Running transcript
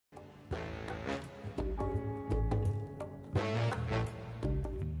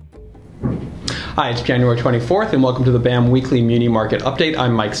Hi, it's January 24th, and welcome to the BAM Weekly Muni Market Update.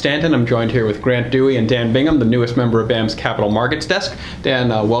 I'm Mike Stanton. I'm joined here with Grant Dewey and Dan Bingham, the newest member of BAM's Capital Markets Desk. Dan,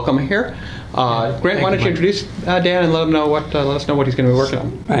 welcome here. Grant, why don't you introduce Dan and let us know what he's going to be working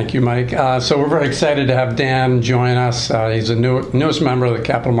on. Thank you, Mike. So we're very excited to have Dan join us. He's the newest member of the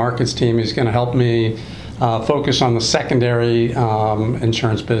Capital Markets team. He's going to help me focus on the secondary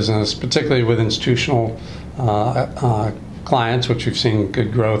insurance business, particularly with institutional clients, which we've seen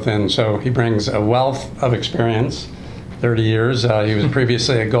good growth in. So he brings a wealth of experience, 30 years. He was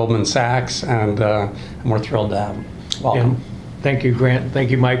previously at Goldman Sachs, and we're thrilled to have him. Welcome. Yeah. Thank you, Grant. Thank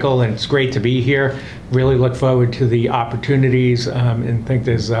you, Michael. And it's great to be here. Really look forward to the opportunities and think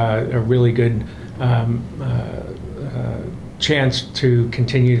there's a really good chance to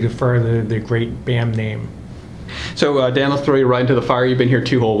continue to further the great BAM name. So, Dan, let's throw you right into the fire. You've been here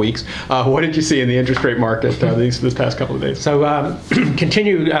 2 whole weeks. What did you see in the interest rate market this past couple of days? So,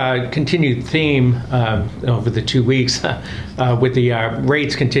 continued theme over the 2 weeks with the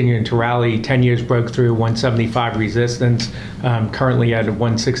rates continuing to rally. 10 years broke through 175 resistance, currently at a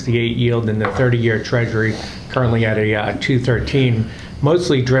 168 yield, and the 30-year Treasury currently at a 213,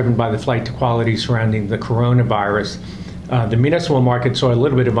 mostly driven by the flight to quality surrounding the coronavirus. The municipal market saw a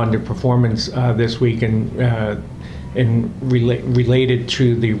little bit of underperformance this week related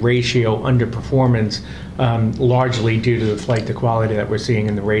to the ratio underperformance, largely due to the flight to quality that we're seeing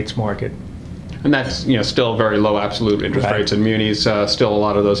in the rates market. And that's still very low absolute interest rates and munis. Still a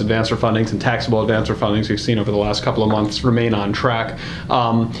lot of those advance refundings and taxable advance refundings we've seen over the last couple of months remain on track.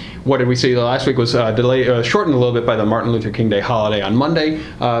 What did we see? Last week was shortened a little bit by the Martin Luther King Day holiday on Monday.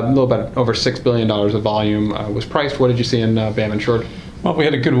 A little bit over $6 billion of volume was priced. What did you see in BAM Insured? Well, we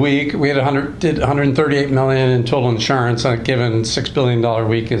had a good week. We did 138 million in total insurance. Given $6 billion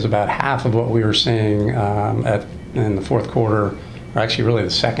week is about half of what we were seeing in the fourth quarter, or actually really the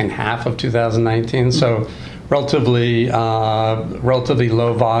second half of 2019. So relatively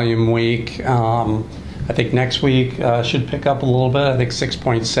low volume week. I think next week should pick up a little bit. I think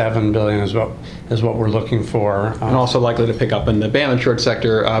 6.7 billion is what we're looking for. And also likely to pick up in the BAM insured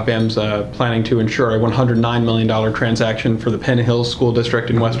sector. BAM's planning to insure a $109 million transaction for the Penn Hills School District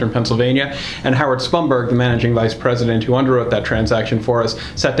in Western Pennsylvania. And Howard Spumberg, the managing vice president who underwrote that transaction for us,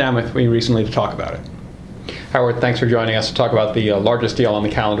 sat down with me recently to talk about it. Howard, thanks for joining us to talk about the largest deal on the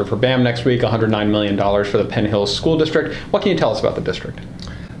calendar for BAM next week, $109 million for the Penn Hills School District. What can you tell us about the district?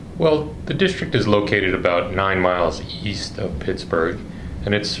 Well, the district is located about 9 miles east of Pittsburgh,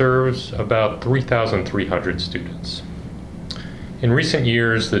 and it serves about 3,300 students. In recent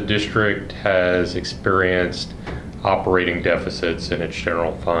years, the district has experienced operating deficits in its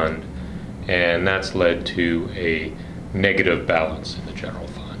general fund, and that's led to a negative balance in the general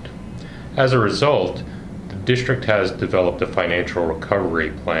fund. As a result, the district has developed a financial recovery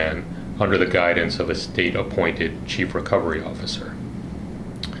plan under the guidance of a state-appointed chief recovery officer.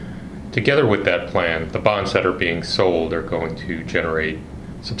 Together with that plan, the bonds that are being sold are going to generate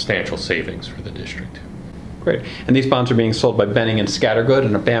substantial savings for the district. Great. And these bonds are being sold by Benning and Scattergood,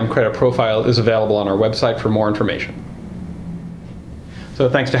 and a BAM credit profile is available on our website for more information. So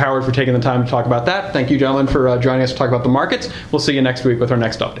thanks to Howard for taking the time to talk about that. Thank you, gentlemen, for joining us to talk about the markets. We'll see you next week with our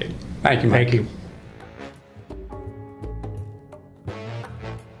next update. Thank you, Mike. Thank you.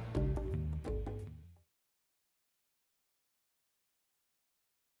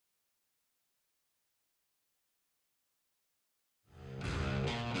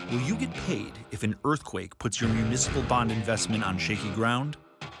 Will you get paid if an earthquake puts your municipal bond investment on shaky ground?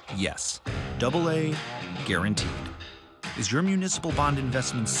 Yes. AA guaranteed. Is your municipal bond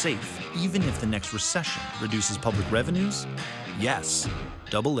investment safe even if the next recession reduces public revenues? Yes.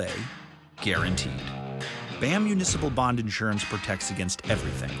 AA guaranteed. BAM Municipal Bond Insurance protects against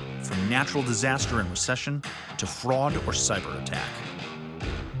everything from natural disaster and recession to fraud or cyber attack.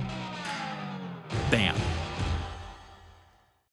 BAM.